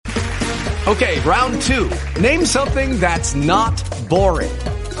Okay, round two. Name something that's not boring.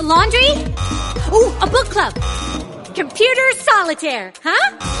 A laundry? Ooh, a book club. Computer solitaire,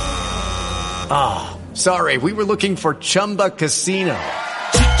 huh? Ah, sorry, we were looking for Chumba Casino.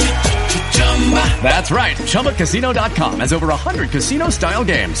 That's right, ChumbaCasino.com has over 100 casino-style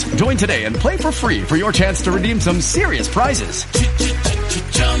games. Join today and play for free for your chance to redeem some serious prizes.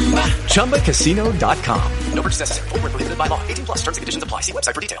 ChumbaCasino.com. No purchase necessary. Void where prohibited by law. 18 plus terms and conditions apply. See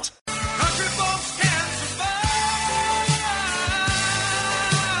website for details. Country folks can survive.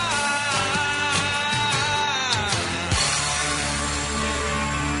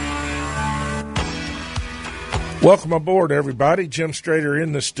 Welcome aboard, everybody. Jim Strader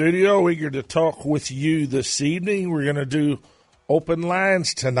in the studio, eager to talk with you this evening. We're going to do open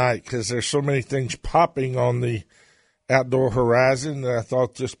lines tonight because there's so many things popping on the outdoor horizon that I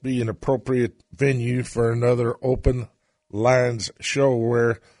thought this be an appropriate venue for another open lines show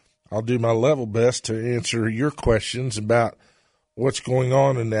where I'll do my level best to answer your questions about what's going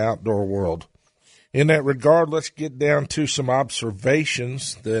on in the outdoor world. In that regard, let's get down to some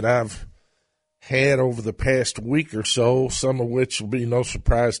observations that I've had over the past week or so, some of which will be no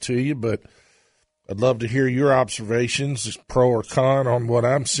surprise to you, but I'd love to hear your observations, pro or con, on what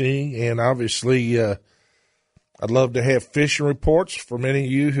I'm seeing. And obviously, I'd love to have fishing reports for many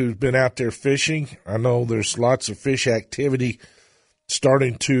of you who've been out there fishing. I know there's lots of fish activity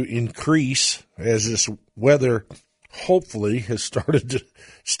starting to increase as this weather hopefully has started to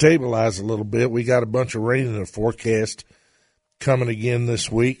stabilize a little bit. We got a bunch of rain in the forecast coming again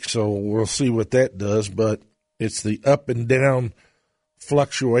this week, so we'll see what that does. But it's the up and down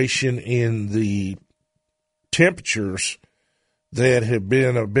fluctuation in the temperatures that have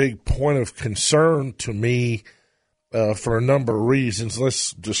been a big point of concern to me for a number of reasons.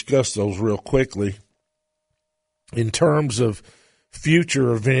 Let's discuss those real quickly. In terms of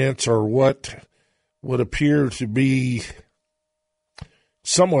future events, or what would appear to be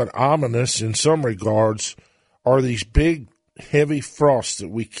somewhat ominous in some regards, are these big, heavy frosts that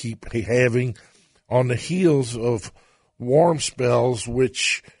we keep having on the heels of warm spells,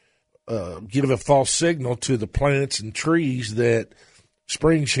 which give a false signal to the plants and trees that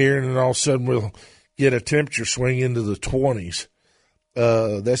spring's here, and then all of a sudden we'll get a temperature swing into the 20s.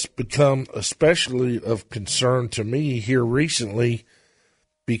 That's become especially of concern to me here recently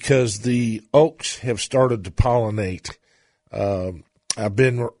because the oaks have started to pollinate. I've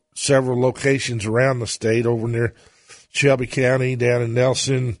been several locations around the state, over near Shelby County, down in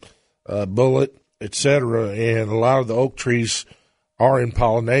Nelson, Bullitt, etc., and a lot of the oak trees are in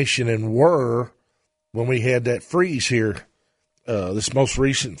pollination and were when we had that freeze here. This most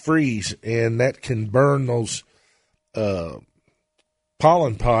recent freeze, and that can burn those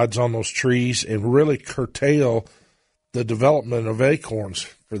pollen pods on those trees and really curtail the development of acorns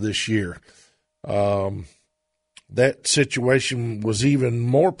for this year. That situation was even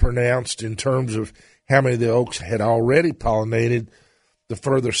more pronounced in terms of how many of the oaks had already pollinated the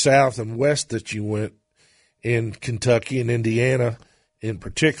further south and west that you went in Kentucky and Indiana in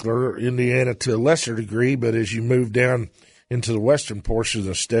particular, Indiana to a lesser degree, but as you move down into the western portion of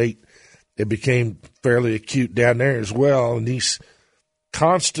the state, it became fairly acute down there as well. And these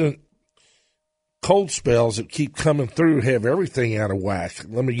constant cold spells that keep coming through have everything out of whack.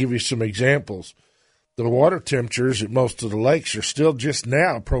 Let me give you some examples. The water temperatures at most of the lakes are still just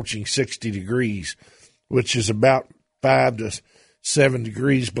now approaching 60 degrees, which is about 5 to 7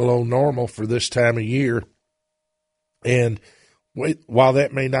 degrees below normal for this time of year. And while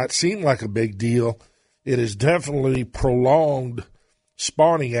that may not seem like a big deal, it is definitely prolonged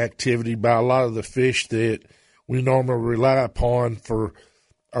spawning activity by a lot of the fish that we normally rely upon for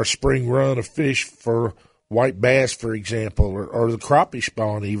our spring run of fish, for white bass, for example, or the crappie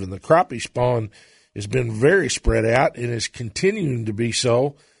spawn even. The crappie spawn has been very spread out and is continuing to be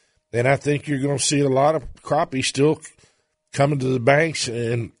so, and I think you're going to see a lot of crappie still coming to the banks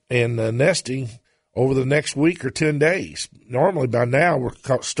and nesting over the next week or 10 days. Normally by now we're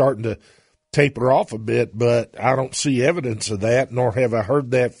starting to taper off a bit, but I don't see evidence of that, nor have I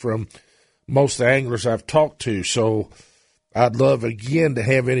heard that from most of the anglers I've talked to. So I'd love, again, to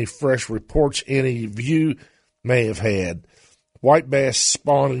have any fresh reports any of you may have had. White bass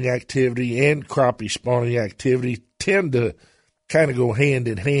spawning activity and crappie spawning activity tend to kind of go hand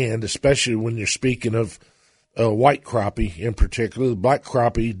in hand, especially when you're speaking of white crappie in particular. The black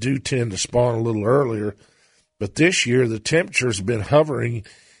crappie do tend to spawn a little earlier, but this year the temperatures have been hovering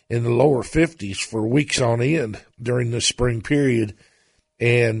in the lower 50s for weeks on end during this spring period,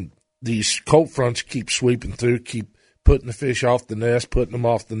 and these cold fronts keep sweeping through, keep putting the fish off the nest, putting them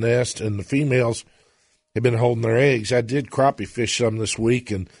off the nest, and the females have been holding their eggs. I did crappie fish some this week,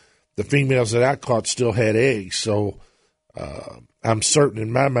 and the females that I caught still had eggs. So I'm certain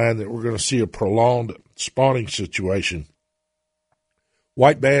in my mind that we're going to see a prolonged spawning situation.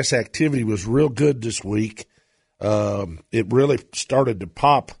 White bass activity was real good this week. It really started to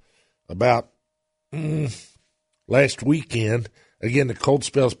pop about last weekend. Again, the cold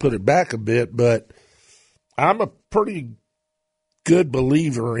spells put it back a bit, but I'm a pretty good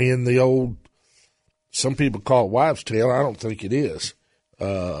believer in the old, some people call it wives' tale. I don't think it is.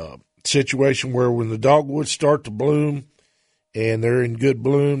 Situation where when the dogwoods start to bloom and they're in good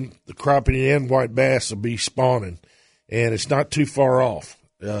bloom, the crappie and white bass will be spawning. And it's not too far off.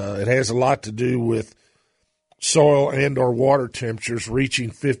 It has a lot to do with soil and or water temperatures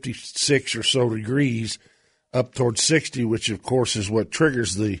reaching 56 or so degrees up towards 60, which, of course, is what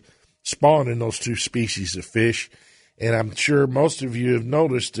triggers the spawn in those two species of fish. And I'm sure most of you have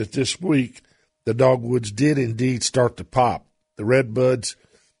noticed that this week the dogwoods did indeed start to pop. The redbuds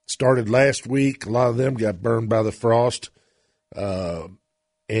started last week. A lot of them got burned by the frost.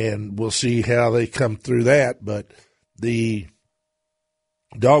 And we'll see how they come through that. But the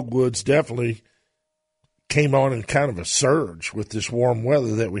dogwoods definitely came on in kind of a surge with this warm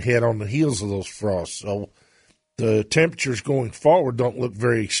weather that we had on the heels of those frosts. So the temperatures going forward don't look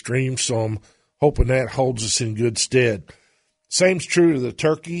very extreme, so I'm hoping that holds us in good stead. Same's true to the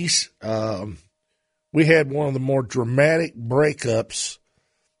turkeys. We had one of the more dramatic breakups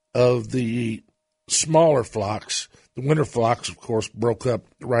of the smaller flocks. The winter flocks, of course, broke up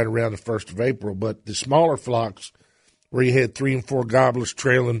right around the 1st of April, but the smaller flocks, where you had 3 and 4 gobblers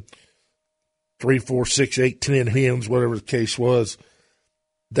trailing 3, 4, 6, 8, 10 hens, whatever the case was,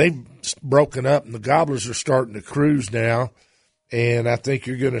 they've broken up, and the gobblers are starting to cruise now. And I think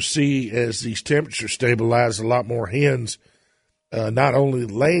you're going to see, as these temperatures stabilize, a lot more hens not only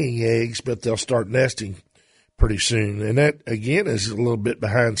laying eggs, but they'll start nesting pretty soon. And that, again, is a little bit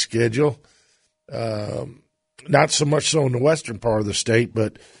behind schedule. Not so much so in the western part of the state,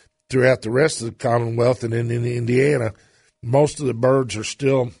 but throughout the rest of the Commonwealth and in Indiana, most of the birds are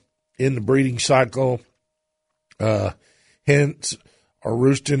still in the breeding cycle. Hens are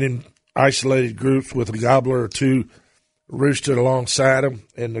roosting in isolated groups with a gobbler or two roosted alongside them.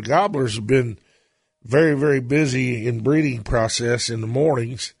 And the gobblers have been very, very busy in breeding process in the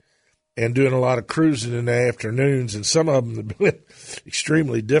mornings and doing a lot of cruising in the afternoons. And some of them have been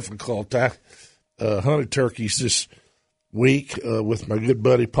extremely difficult. I hunted turkeys this week with my good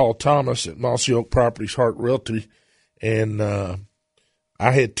buddy Paul Thomas at Mossy Oak Properties Hart Realty. And I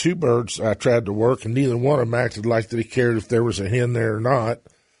had 2 birds I tried to work, and neither one of them acted like they cared if there was a hen there or not,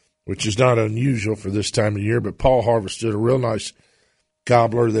 which is not unusual for this time of year. But Paul harvested a real nice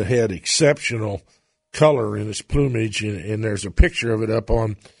gobbler that had exceptional color in its plumage, and there's a picture of it up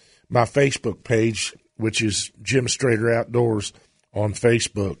on my Facebook page, which is Jim Strader Outdoors on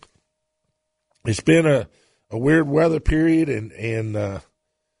Facebook. It's been a weird weather period, and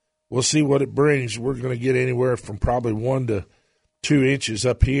we'll see what it brings. We're going to get anywhere from probably 1 to 2 inches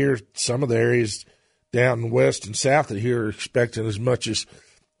up here. Some of the areas down west and south of here are expecting as much as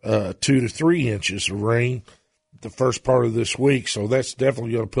 2 to 3 inches of rain the first part of this week, so that's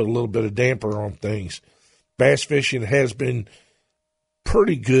definitely going to put a little bit of damper on things. Bass fishing has been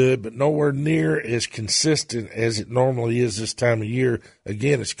pretty good, but nowhere near as consistent as it normally is this time of year.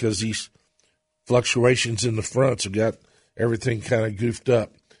 Again, it's because these fluctuations in the fronts have got everything kind of goofed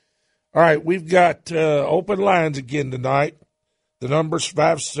up. All right, we've got open lines again tonight. The number's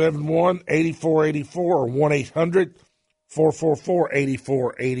 571-8484 or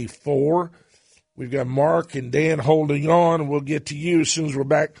 1-800-444-8484. We've got Mark and Dan holding on, and we'll get to you as soon as we're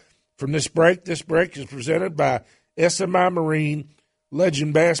back from this break. This break is presented by SMI Marine,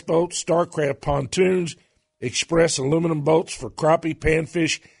 Legend Bass Boats, Starcraft Pontoons, Express Aluminum Boats for crappie,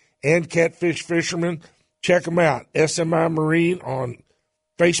 panfish, and catfish fishermen. Check them out, SMI Marine on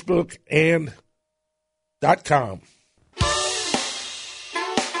Facebook and .com.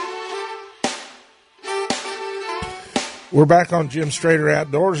 We're back on Jim Strader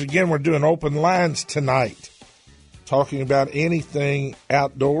Outdoors. Again, we're doing open lines tonight, talking about anything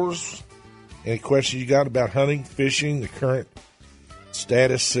outdoors. Any questions you got about hunting, fishing, the current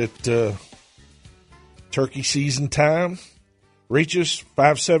status at turkey season time? Reach us,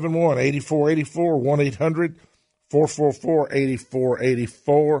 571-8484,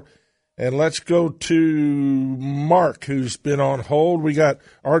 1-800-444-8484. And let's go to Mark, who's been on hold. We got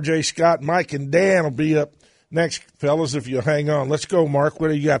R.J. Scott, Mike, and Dan will be up next, fellas, if you'll hang on. Let's go, Mark. What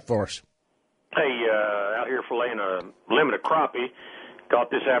do you got for us? Hey, out here filleting a limit of crappie. caught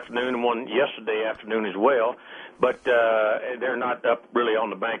this afternoon and one yesterday afternoon as well. But they're not up really on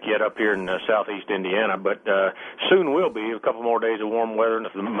the bank yet up here in southeast Indiana, but soon will be. A couple more days of warm weather, and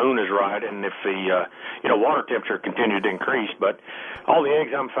if the moon is right, and if the water temperature continues to increase. But all the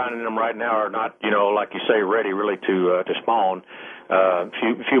eggs I'm finding in them right now are not, like you say, ready really to spawn. A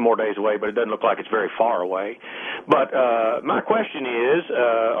few more days away, but it doesn't look like it's very far away. But my question is,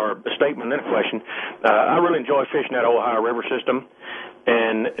 or a statement and a question, I really enjoy fishing that Ohio River system,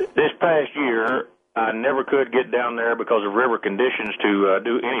 and this past year I never could get down there because of river conditions to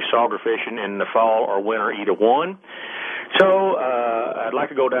do any sauger fishing in the fall or winter, either one. So I'd like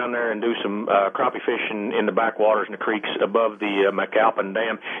to go down there and do some crappie fishing in the backwaters and the creeks above the McAlpin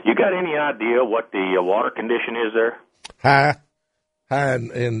Dam. You got any idea what the water condition is there? High,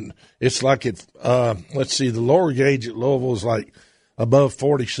 and it's like let's see, the lower gauge at Louisville is like above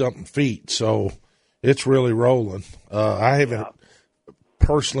 40-something feet, so it's really rolling. I haven't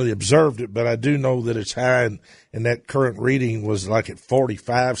personally observed it, but I do know that it's high, and that current reading was like at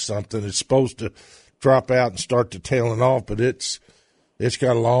 45-something. It's supposed to drop out and start to tailing off, but it's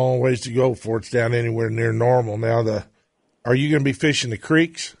got a long ways to go before it's down anywhere near normal. Now, are you going to be fishing the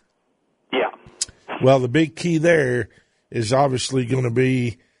creeks? Yeah. Well, the big key there is obviously going to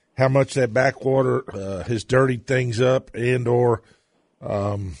be how much that backwater has dirtied things up, and or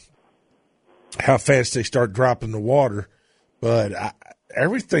how fast they start dropping the water. But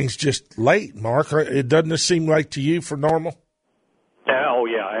everything's just late, Mark. It doesn't seem like to you for normal? Oh,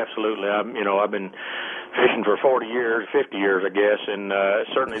 yeah, absolutely. I've been fishing for 40 years, 50 years, I guess, and it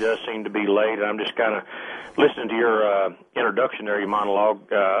certainly does seem to be late. I'm just kind of listening to your introduction there, your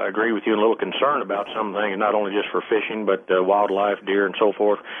monologue. I agree with you, and a little concerned about some things, not only just for fishing, but wildlife, deer, and so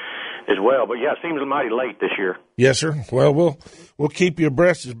forth as well. But, yeah, it seems mighty late this year. Yes, sir. Well, we'll keep you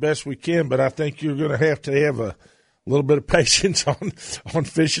abreast as best we can, but I think you're going to have a little bit of patience on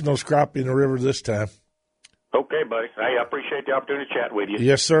fishing those crappie in the river this time. Okay, buddy. Hey, I appreciate the opportunity to chat with you.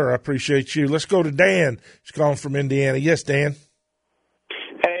 Yes, sir. I appreciate you. Let's go to Dan. He's calling from Indiana. Yes, Dan.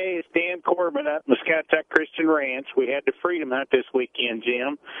 Hey, it's Dan Corbin up in Muscatatuck Christian Ranch. We had the Freedom Hunt this weekend,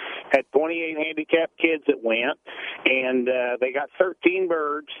 Jim. Had 28 handicapped kids that went, and they got 13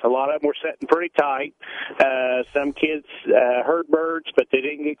 birds. A lot of them were sitting pretty tight. Some kids heard birds, but they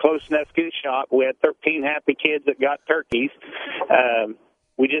didn't get close enough to get a shot. We had 13 happy kids that got turkeys.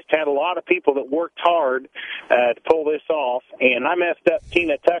 We just had a lot of people that worked hard to pull this off, and I messed up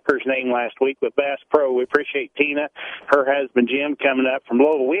Tina Tucker's name last week with Bass Pro. We appreciate Tina, her husband Jim, coming up from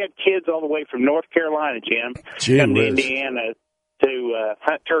Louisville. We had kids all the way from North Carolina, Jim, come to Indiana to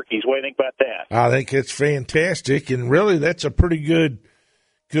hunt turkeys. What do you think about that? I think it's fantastic, and really that's a pretty good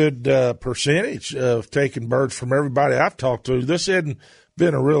percentage of taking birds from everybody I've talked to. This hadn't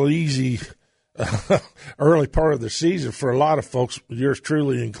been a real easy early part of the season for a lot of folks, yours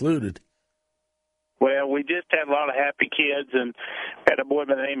truly included. Well, we just had a lot of happy kids, and had a boy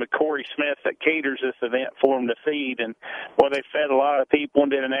by the name of Corey Smith that caters this event for them to feed. And, boy, they fed a lot of people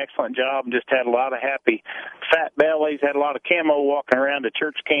and did an excellent job and just had a lot of happy fat bellies, had a lot of camo walking around the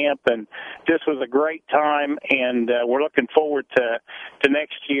church camp, and just was a great time. And we're looking forward to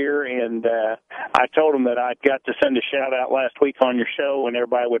next year. And I told them that I got to send a shout-out last week on your show, and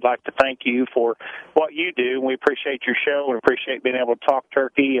everybody would like to thank you for what you do. We appreciate your show and appreciate being able to talk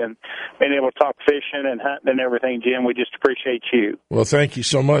turkey and being able to talk fishing and hunting and everything, Jim. We just appreciate you. Well, thank you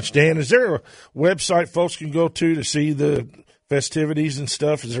so much, Dan. Is there a website folks can go to see the festivities and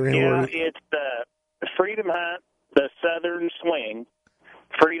stuff? Is there anywhere? Yeah, it's the Freedom Hunt, the Southern Swing.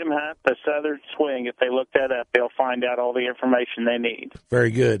 Freedom Hunt, the Southern Swing. If they look that up, they'll find out all the information they need.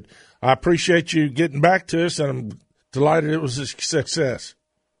 Very good. I appreciate you getting back to us, and I'm delighted it was a success.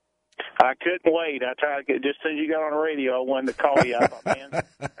 I couldn't wait. I tried to get, just as soon as you got on the radio, I wanted to call you. I thought, man,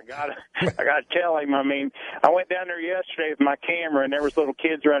 I got to tell him. I mean, I went down there yesterday with my camera, and there was little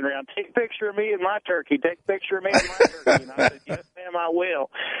kids running around. Take a picture of me and my turkey. Take a picture of me and my turkey. And I said, yes, ma'am, I will.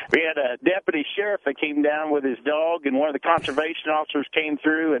 We had a deputy sheriff that came down with his dog, and one of the conservation officers came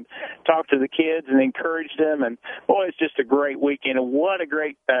through and talked to the kids and encouraged them. And, boy, it's just a great weekend. And what a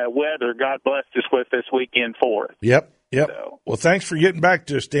great weather God blessed us with this weekend for us. Yep. So. Well, thanks for getting back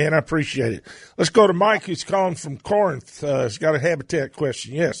to us, Dan. I appreciate it. Let's go to Mike, who's calling from Corinth. He's got a habitat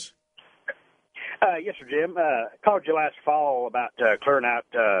question. Yes. Yes, sir, Jim. Called you last fall about clearing out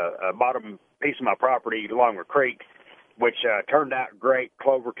a bottom piece of my property along the creek, which turned out great.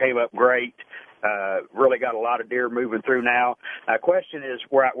 Clover came up great. Really got a lot of deer moving through now. Question is,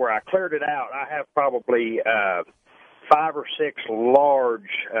 where I cleared it out, I have probably 5 or 6 large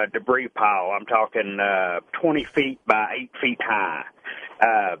debris pile. I'm talking 20 feet by 8 feet high.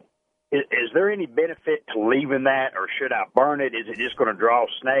 is there any benefit to leaving that, or should I burn it? Is it just going to draw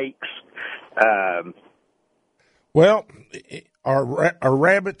snakes? Well, are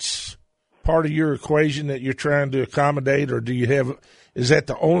rabbits part of your equation that you're trying to accommodate, or is that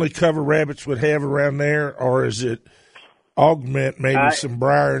the only cover rabbits would have around there, or is it augment maybe some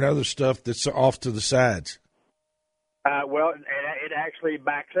briar and other stuff that's off to the sides? Well, it actually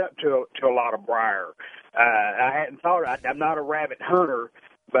backs up to a lot of briar. I hadn't thought. I'm not a rabbit hunter,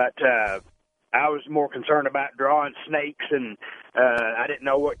 but I was more concerned about drawing snakes, and I didn't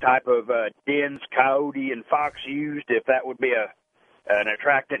know what type of dens coyote and fox used, if that would be an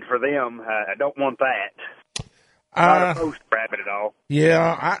attractant for them. I don't want that. Not opposed to rabbit at all.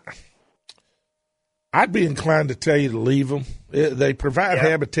 Yeah, I'd be inclined to tell you to leave them. They provide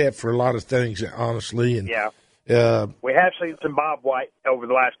habitat for a lot of things, honestly. And, we have seen some bobwhite over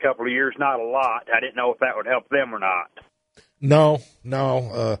the last couple of years, not a lot. I didn't know if that would help them or not. No.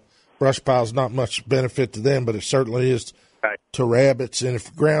 Brush pile's not much benefit to them, but it certainly is to rabbits. And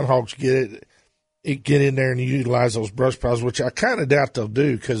if groundhogs get in there and utilize those brush piles, which I kind of doubt they'll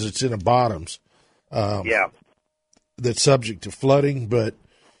do because it's in the bottoms. That's subject to flooding, but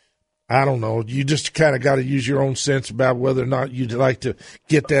I don't know. You just kind of got to use your own sense about whether or not you'd like to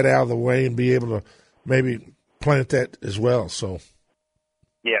get that out of the way and be able to maybe plant that as well. So,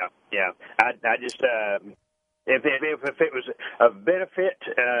 yeah. I just if it was of benefit,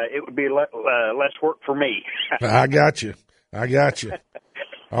 it would be less work for me. I got you.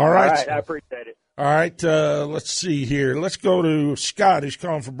 All right. I appreciate it. All right. Let's see here. Let's go to Scott. He's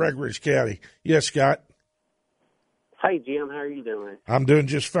calling from Breckenridge County. Yes, Scott. Hey, Jim, how are you doing? I'm doing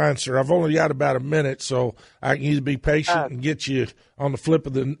just fine, sir. I've only got about a minute, so I can either be patient and get you on the flip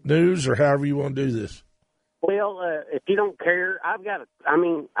of the news or however you want to do this. Well, if you don't care, I've got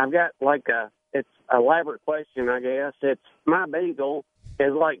like it's an elaborate question, I guess. It's my beagle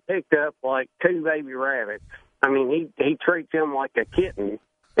is like picked up like two baby rabbits. I mean, he treats them like a kitten,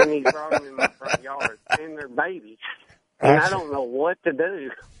 and he brought them in my front yard, and they're babies. And I don't know what to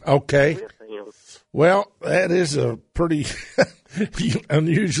do. Okay. With them. Well, that is a pretty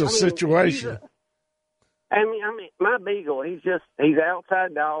unusual situation. My beagle, he's an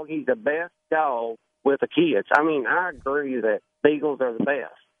outside dog. He's the best dog with the kids. I mean, I agree that beagles are the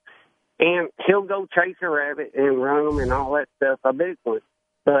best. And he'll go chase a rabbit and run them and all that stuff, a big one.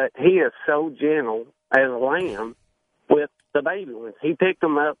 But he is so gentle as a lamb with the baby ones. He picked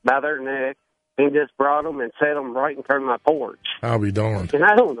them up by their neck and just brought them and set them right in front of my porch. I'll be darned. And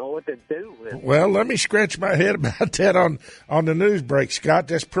I don't know what to do with them. Well, let me scratch my head about that on the news break, Scott.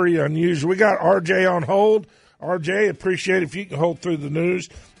 That's pretty unusual. We got RJ on hold. RJ, appreciate it if you can hold through the news.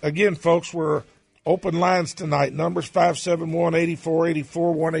 Again, folks, we're open lines tonight. Numbers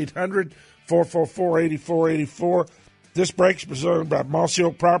 571-8484, 1-800-444-8484. This break is presented by Mossy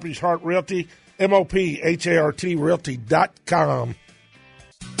Oak Properties, Hart Realty, MOPHART Realty.com.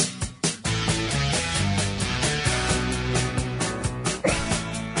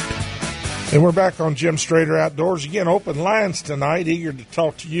 And we're back on Jim Strader Outdoors. Again, open lines tonight. Eager to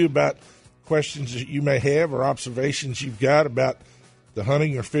talk to you about questions that you may have or observations you've got about the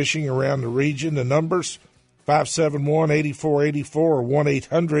hunting or fishing around the region. The numbers, 571-8484 or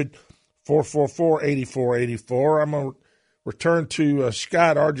 1-800-444-8484. I'm going to return to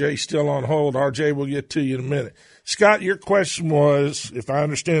Scott. RJ's still on hold. RJ, we'll get to you in a minute. Scott, your question was, if I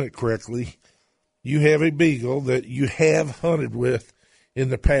understand it correctly, you have a beagle that you have hunted with in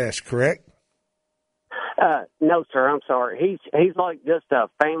the past, correct? No, sir. I'm sorry. He's like just a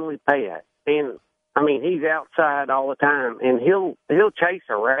family pet, and I mean he's outside all the time, and he'll chase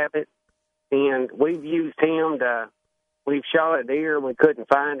a rabbit, and we've used him to. We've shot a deer, we couldn't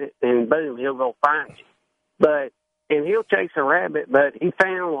find it, and boom, he'll go find it. And he'll chase a rabbit, but he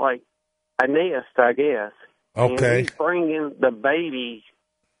found like a nest, I guess. Okay. And he's bringing the baby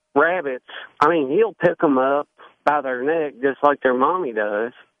rabbits. I mean, he'll pick them up by their neck just like their mommy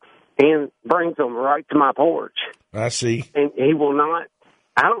does, and brings them right to my porch. I see. And he will not,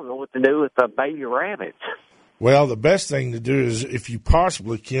 I don't know what to do with the baby rabbits. Well, the best thing to do is, if you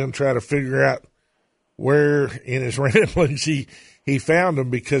possibly can, try to figure out where in his ramblings he found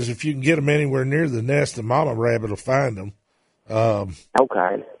them, because if you can get them anywhere near the nest, the mama rabbit will find them.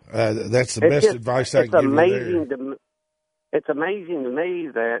 Okay. That's the best advice I can give you there. It's amazing to me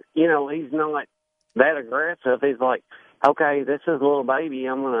that, he's not that aggressive. He's like, okay, this is a little baby.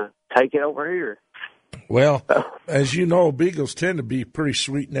 I'm going to take it over here. Well, as you know, beagles tend to be pretty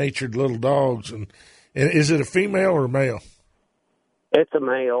sweet-natured little dogs. And is it a female or a male? It's a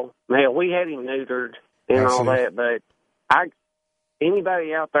male. We had him neutered and all that, but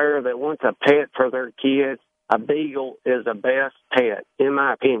anybody out there that wants a pet for their kids, a beagle is the best pet, in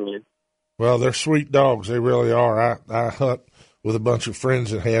my opinion. Well, they're sweet dogs. They really are. I hunt with a bunch of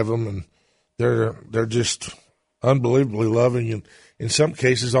friends that have them, and they're just unbelievably loving, and in some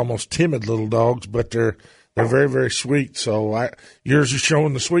cases almost timid little dogs, but they're very, very sweet. So yours is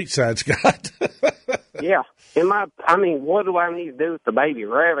showing the sweet side, Scott. Yeah. What do I need to do with the baby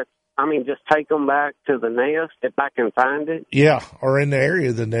rabbits? Just take them back to the nest if I can find it? Yeah, or in the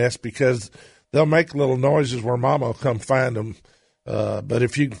area of the nest, because they'll make little noises where Mama will come find them. But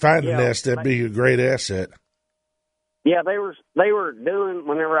if you can find the nest, that'd be a great asset. Yeah, they were doing,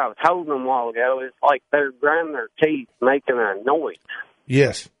 whenever I was holding them a while ago, it's like they're grinding their teeth, making a noise.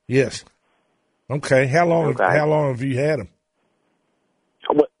 Yes. Okay. How long have you had them?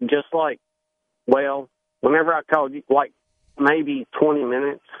 Just whenever I called you, maybe 20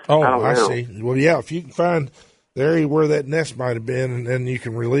 minutes. Oh, I see. Well, yeah, if you can find the area where that nest might have been, and then you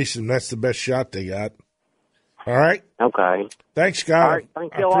can release them, that's the best shot they got. All right? Okay. Thanks, Scott. All right,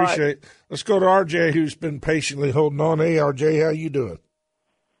 thank you a lot. I appreciate it. Let's go to RJ, who's been patiently holding on. Hey, RJ, how you doing?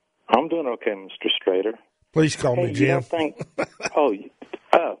 I'm doing okay, Mr. Strader. Please call me Jim. You don't think,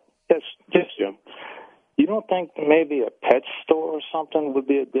 yes, Jim. You don't think maybe a pet store or something would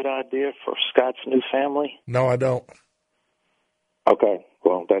be a good idea for Scott's new family? No, I don't. Okay.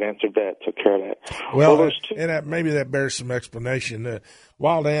 Well, that answered that, took care of that. Well, maybe that bears some explanation.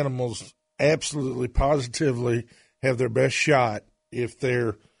 Wild animals absolutely, positively have their best shot if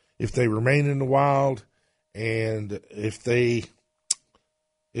they remain in the wild, and if he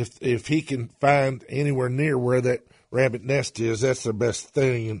can find anywhere near where that rabbit nest is, that's the best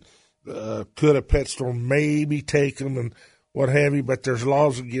thing. And could a pet store maybe take them and what have you? But there's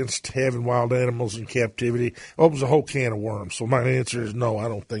laws against having wild animals in captivity. Opens a whole can of worms. So my answer is no. I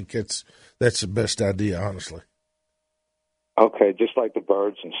don't think that's the best idea, honestly. Okay, just like the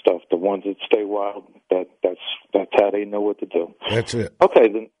birds and stuff, the ones that stay wild, that's how they know what to do. That's it. Okay,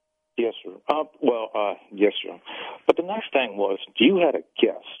 then, yes, sir. Yes, sir. But the next thing was, you had a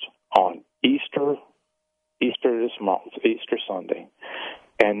guest on Easter this month, Easter Sunday,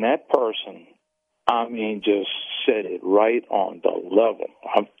 and that person, just said it right on the level.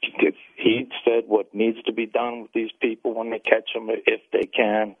 He said what needs to be done with these people when they catch them, if they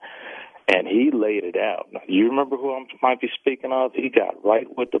can. And he laid it out. Now, you remember who I might be speaking of? He got right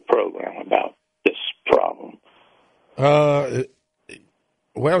with the program about this problem.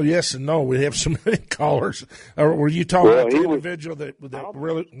 Well, yes and no. We have so many callers. Were you talking about the individual that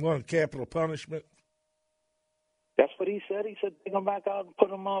really wanted capital punishment? That's what he said. He said, take them back out and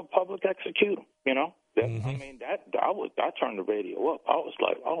put them on public execute them, I turned the radio up. I was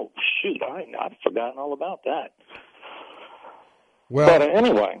like, oh, shoot, I'd forgotten all about that. Well, but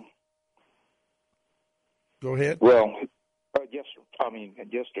anyway. Go ahead. Well, yes, sir.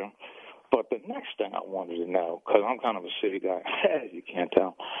 Yes, sir. But the next thing I wanted to know, because I'm kind of a city guy, as you can't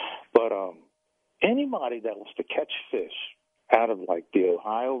tell, but anybody that wants to catch fish out of, the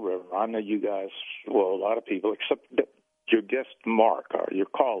Ohio River, I know you guys, a lot of people, except your guest, Mark, or your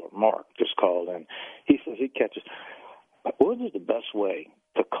caller, Mark, just called in. He says he catches. What is the best way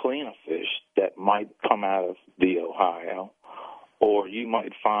to clean a fish that might come out of the Ohio? Or you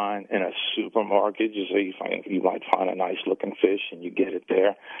might find in a supermarket, you might find a nice looking fish and you get it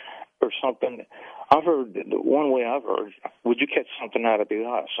there, or something. I've heard one way I've heard, would you catch something out of the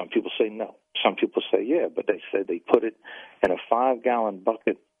Ohio? Some people say no. Some people say yeah, but they said they put it in a 5-gallon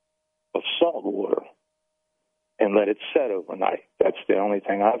bucket of salt water and let it set overnight. That's the only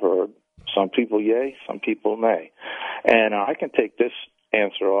thing I've heard. Some people yay, some people nay, and I can take this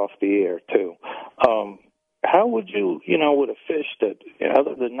answer off the air too. How would you, with a fish that,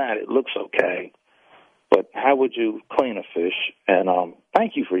 other than that, it looks okay, but how would you clean a fish? And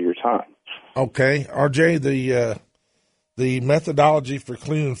thank you for your time. Okay. RJ, the methodology for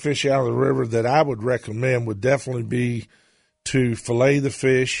cleaning fish out of the river that I would recommend would definitely be to fillet the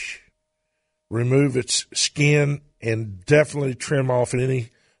fish, remove its skin, and definitely trim off any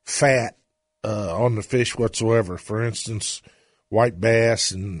fat on the fish whatsoever. For instance, white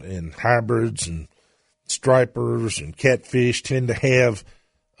bass and hybrids and stripers and catfish tend to have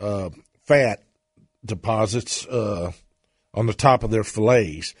fat deposits on the top of their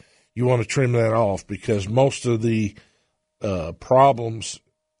fillets. You want to trim that off because most of the problems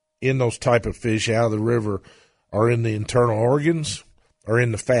in those type of fish out of the river are in the internal organs or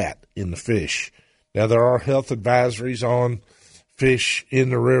in the fat in the fish. Now, there are health advisories on fish in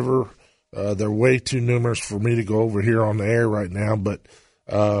the river. They're way too numerous for me to go over here on the air right now, but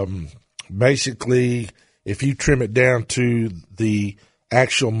basically, if you trim it down to the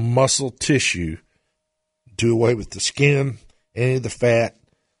actual muscle tissue, do away with the skin, any of the fat,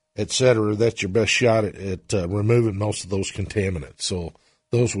 etc., that's your best shot at removing most of those contaminants. So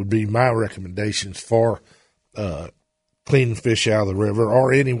those would be my recommendations for cleaning fish out of the river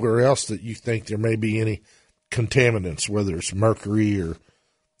or anywhere else that you think there may be any contaminants, whether it's mercury or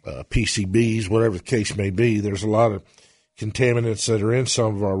PCBs, whatever the case may be. There's a lot of contaminants that are in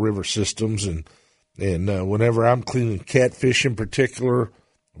some of our river systems, and whenever I'm cleaning catfish in particular,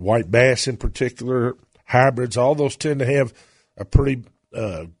 white bass in particular, hybrids, all those tend to have a pretty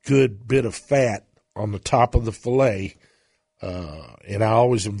good bit of fat on the top of the fillet, and I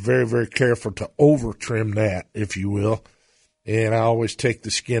always am very, very careful to over trim that, if you will, and I always take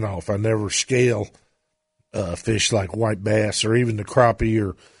the skin off. I never scale fish like white bass or even the crappie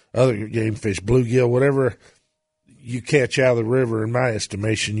or other game fish, bluegill, whatever you catch out of the river. In my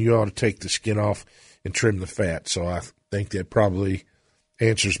estimation, you ought to take the skin off and trim the fat. So I think that probably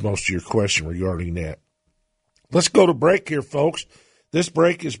answers most of your question regarding that. Let's go to break here, folks. This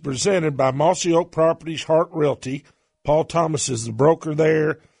break is presented by Mossy Oak Properties, Hart Realty. Paul Thomas is the broker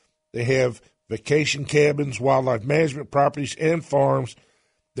there. They have vacation cabins, wildlife management properties, and farms.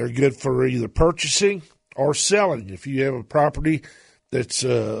 They're good for either purchasing or selling. If you have a property that's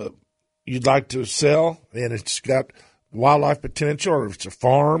you'd like to sell and it's got wildlife potential, or if it's a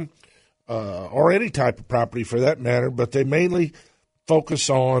farm or any type of property for that matter, but they mainly focus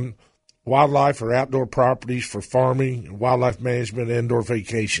on wildlife or outdoor properties for farming, wildlife management, and indoor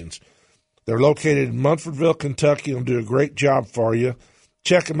vacations. They're located in Munfordville, Kentucky. They'll do a great job for you.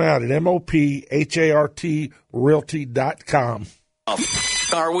 Check them out at mophartrealty.com.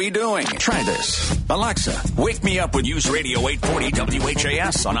 Are we doing? Try this. Alexa, wake me up with News Radio 840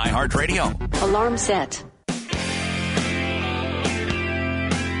 WHAS on iHeartRadio. Alarm set.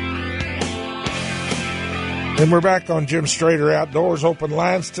 And we're back on Jim Strader Outdoors. Open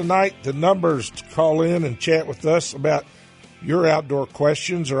lines tonight. The numbers to call in and chat with us about your outdoor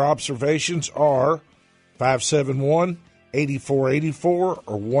questions or observations are 571-8484 or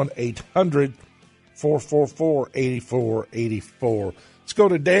 1-800-444-8484. Let's go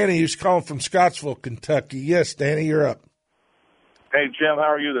to Danny, who's calling from Scottsville, Kentucky. Yes, Danny, you're up. Hey, Jim,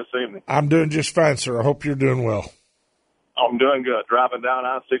 how are you this evening? I'm doing just fine, sir. I hope you're doing well. I'm doing good. Driving down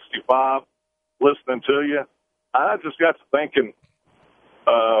I-65, listening to you. I just got to thinking,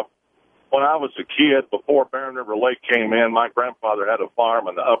 when I was a kid, before Barren River Lake came in, my grandfather had a farm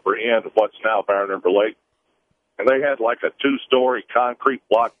on the upper end of what's now Barren River Lake. And they had like a 2-story concrete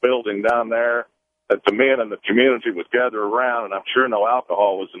block building down there that the men in the community would gather around, and I'm sure no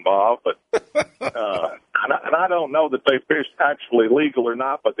alcohol was involved. But and I don't know that they fished actually legal or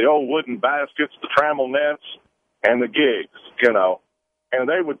not, but the old wooden baskets, the trammel nets, and the gigs, you know. And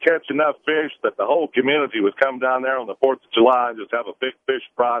they would catch enough fish that the whole community would come down there on the 4th of July and just have a big fish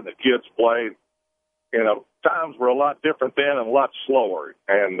fry, and the kids played. You know, times were a lot different then and a lot slower.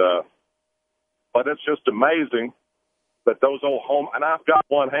 And but it's just amazing that those old home, and I've got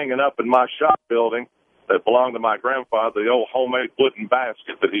one hanging up in my shop building that belonged to my grandfather, the old homemade wooden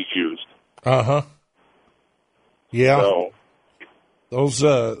basket that he used. Uh-huh. Yeah. So,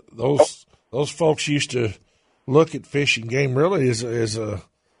 those folks used to look at fish and game really as a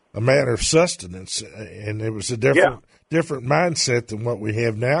matter of sustenance, and it was a different mindset than what we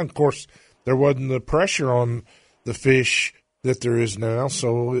have now. And of course, there wasn't the pressure on the fish that there is now.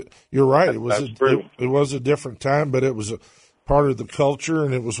 So you're right; it was a different time, but it was a part of the culture,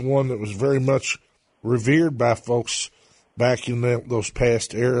 and it was one that was very much revered by folks back in those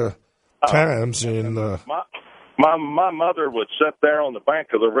past era times. And my mother would sit there on the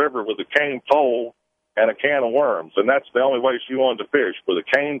bank of the river with a cane pole and a can of worms, and that's the only way she wanted to fish, with a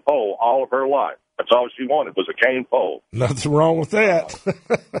cane pole all of her life. That's all she wanted was a cane pole. Nothing wrong with that.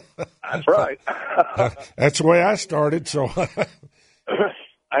 That's right. That's the way I started. So, hey,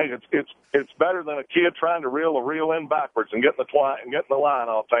 it's better than a kid trying to reel a reel in backwards and getting the line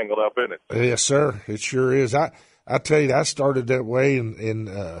all tangled up in it. Yes, sir. It sure is. I tell you, I started that way,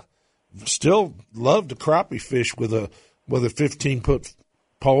 and still love to crappie fish with a 15-foot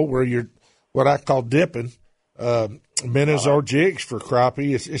pole where you're what I call dipping, minnows or jigs for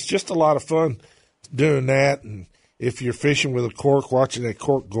crappie. It's just a lot of fun doing that. And if you're fishing with a cork, watching that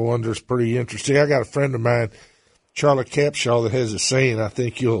cork go under is pretty interesting. I got a friend of mine, Charlie Capshaw, that has a saying I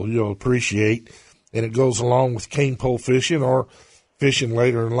think you'll appreciate, and it goes along with cane pole fishing or fishing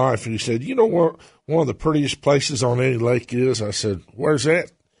later in life. And he said, you know what one of the prettiest places on any lake is? I said, where's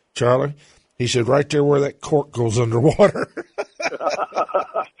that, Charlie? He said, right there where that cork goes underwater.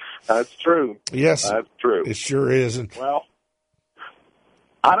 That's true. Yes. That's true. It sure is. And well,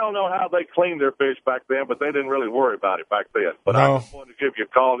 I don't know how they cleaned their fish back then, but they didn't really worry about it back then. But no. I just wanted to give you a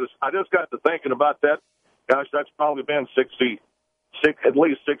call. I just got to thinking about that. Gosh, that's probably been at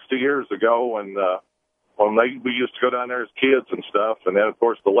least 60 years ago. And when we used to go down there as kids and stuff. And then, of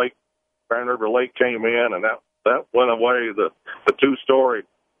course, the lake, Barren River Lake came in, and that went away. The 2-story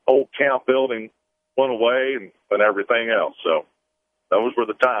old camp building went away, and everything else. So those were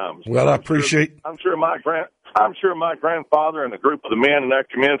the times. Well, I appreciate. I'm sure my grandfather and a group of the men in that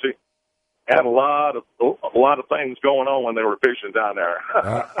community had a lot of things going on when they were fishing down there.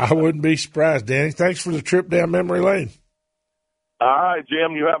 I wouldn't be surprised, Danny. Thanks for the trip down memory lane. All right,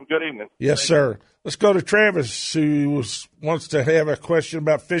 Jim. You have a good evening. Yes, sir. Let's go to Travis, who wants to have a question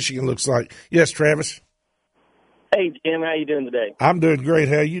about fishing, it looks like. Yes, Travis. Hey, Jim. How you doing today? I'm doing great.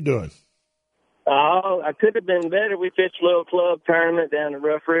 How you doing? Oh, I could have been better. We fished a little club tournament down the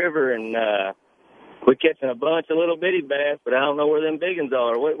Rough River, and we're catching a bunch of little bitty bass, but I don't know where them big ones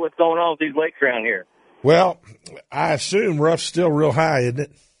are. What's going on with these lakes around here? Well, I assume Rough's still real high, isn't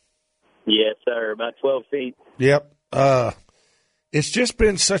it? Yes, sir. About 12 feet. Yep. It's just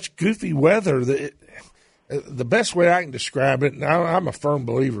been such goofy weather that the best way I can describe it, and I'm a firm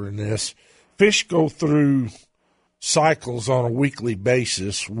believer in this, fish go through cycles on a weekly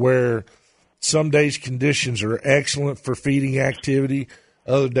basis where some days conditions are excellent for feeding activity,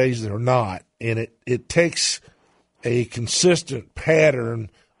 other days they're not. And it takes a consistent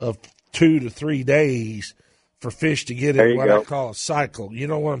pattern of 2 to 3 days for fish to get in what I call a cycle. You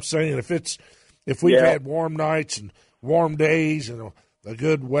know what I'm saying? If we've had warm nights and warm days and a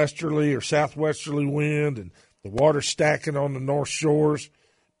good westerly or southwesterly wind and the water stacking on the north shores,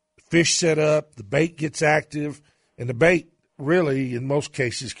 fish set up, the bait gets active, and the bait really, in most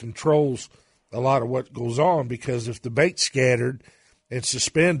cases, controls a lot of what goes on, because if the bait's scattered and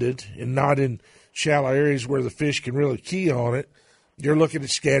suspended and not in shallow areas where the fish can really key on it, you're looking at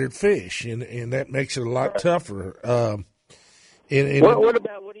scattered fish, and that makes it a lot tougher. What do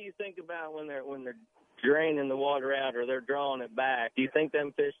you think about when they're draining the water out or they're drawing it back? Do you think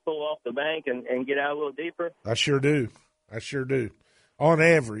them fish pull off the bank and get out a little deeper? I sure do. On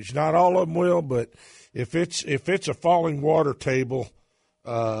average, not all of them will, but if it's a falling water table,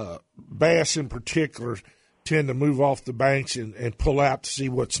 bass in particular tend to move off the banks and pull out to see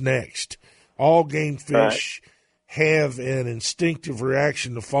what's next. All game fish have an instinctive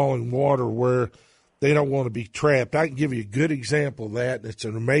reaction to falling water where they don't want to be trapped. I can give you a good example of that, and it's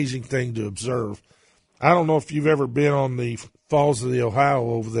an amazing thing to observe. I don't know if you've ever been on the Falls of the Ohio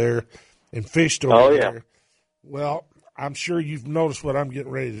over there and fished over there. Well, I'm sure you've noticed what I'm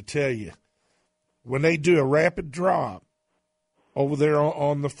getting ready to tell you. When they do a rapid drop over there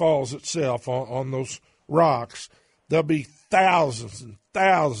on the falls itself, on those rocks, there'll be thousands and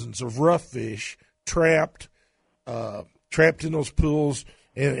thousands of rough fish trapped in those pools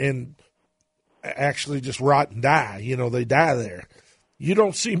and actually just rot and die. You know, they die there. You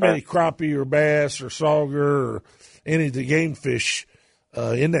don't see many crappie or bass or sauger or any of the game fish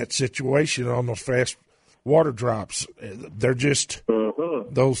in that situation on those fast water drops. They're just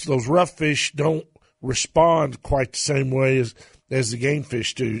those rough fish don't respond quite the same way as the game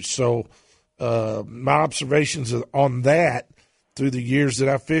fish do. So my observations on that through the years that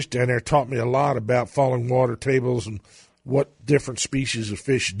I fished down there taught me a lot about falling water tables and what different species of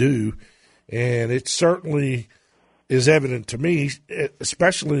fish do. And it certainly is evident to me,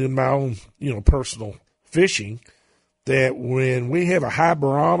 especially in my own, personal fishing, that when we have a high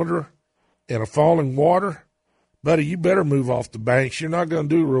barometer and a falling water, buddy, you better move off the banks. You're not going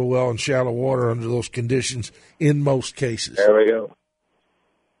to do real well in shallow water under those conditions in most cases. There we go.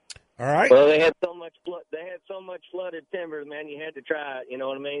 All right. Well, they had so much flooded timber, man. You had to try it. You know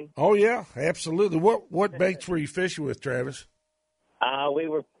what I mean? Oh yeah, absolutely. What baits were you fishing with, Travis? We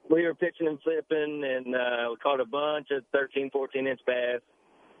were pitching and flipping, and we caught a bunch of 13, 14-inch bass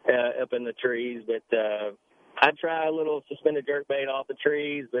up in the trees. But I try a little suspended jerkbait off the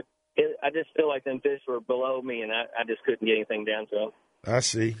trees, but I just feel like them fish were below me, and I just couldn't get anything down to them. I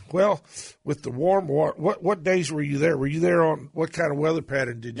see. Well, with the warm water, what days were you there? Were you there on what kind of weather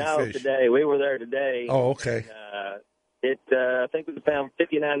pattern did you fish? No, today. We were there today. Oh, okay. I think we found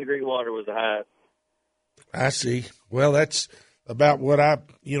 59-degree water was the high. I see. Well, that's about what I,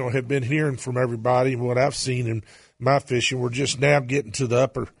 have been hearing from everybody and what I've seen in my fishing. We're just now getting to the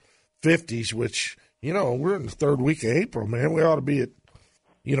upper 50s, which, we're in the third week of April, man. We ought to be at,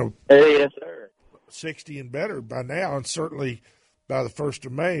 yes, sir, 60 and better by now, and certainly by the 1st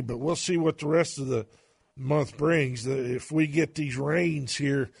of May. But we'll see what the rest of the month brings. If we get these rains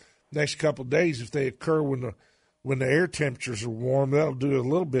here next couple of days, if they occur when the air temperatures are warm, that'll do a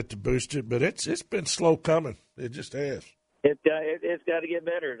little bit to boost it. But it's been slow coming. It just has. It's got to get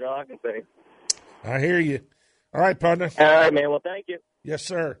better, is all I can say. I hear you. All right, partner. All right, man. Well, thank you. Yes,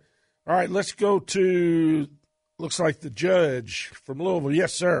 sir. All right, let's go to, looks like the judge from Louisville.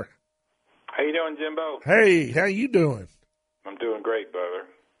 Yes, sir. How you doing, Jimbo? Hey, how you doing? I'm doing great, brother.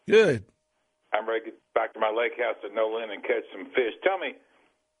 Good. I'm ready to get back to my lake house at Nolan and catch some fish. Tell me,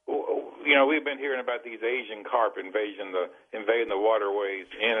 we've been hearing about these Asian carp invading the waterways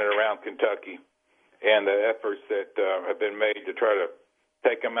in and around Kentucky, and the efforts that have been made to try to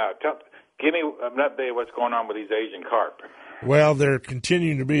take them out. Give me an update of what's going on with these Asian carp. Well, they're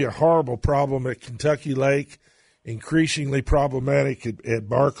continuing to be a horrible problem at Kentucky Lake, increasingly problematic at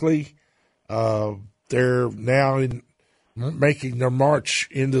Barkley. They're now making their march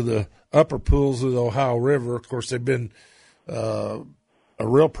into the upper pools of the Ohio River. Of course, they've been a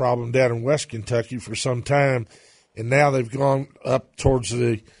real problem down in West Kentucky for some time, and now they've gone up towards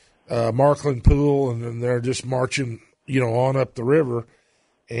the Markland Pool, and then they're just marching, on up the river.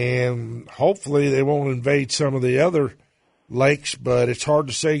 And hopefully they won't invade some of the other lakes, but it's hard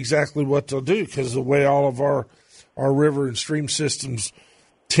to say exactly what they'll do because of the way all of our river and stream systems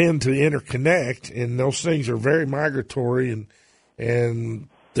tend to interconnect, and those things are very migratory, and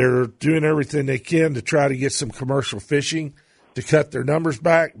they're doing everything they can to try to get some commercial fishing to cut their numbers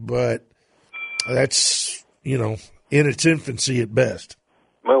back, but that's, in its infancy at best.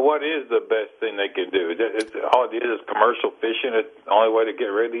 Well, what is the best thing they can do? All it is commercial fishing. It's the only way to get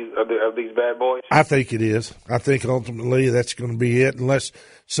rid of these bad boys? I think it is. I think ultimately that's going to be it, unless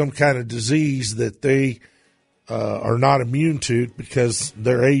some kind of disease that they are not immune to because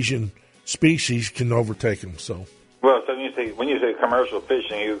their Asian species can overtake them. So, well, so when you say commercial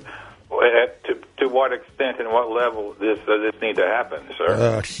fishing, to what extent and what level does this need to happen,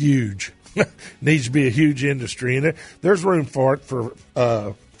 sir? Huge. Needs to be a huge industry, and there's room for it for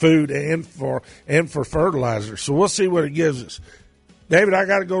food and for fertilizer. So we'll see what it gives us. David, I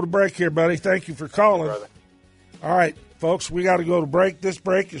got to go to break here, buddy. Thank you for calling. Brother. All right, folks, we got to go to break. This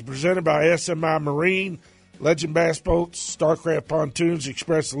break is presented by SMI Marine, Legend Bass Boats, Starcraft Pontoons,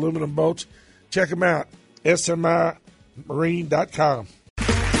 Express Aluminum Boats. Check them out, SMIMarine.com.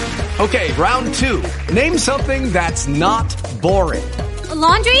 Okay, round two. Name something that's not boring. A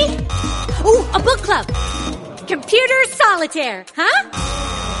laundry? Ooh, a book club. Computer solitaire, huh?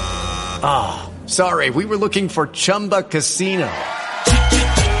 Ah, oh, sorry, we were looking for Chumba Casino.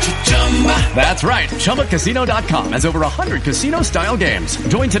 That's right, ChumbaCasino.com has over 100 casino-style games.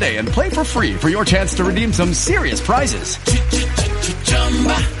 Join today and play for free for your chance to redeem some serious prizes.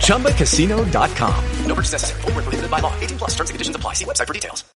 ChumbaCasino.com. No purchase necessary. Void where prohibited by law. 18+ terms and conditions apply. See website for details.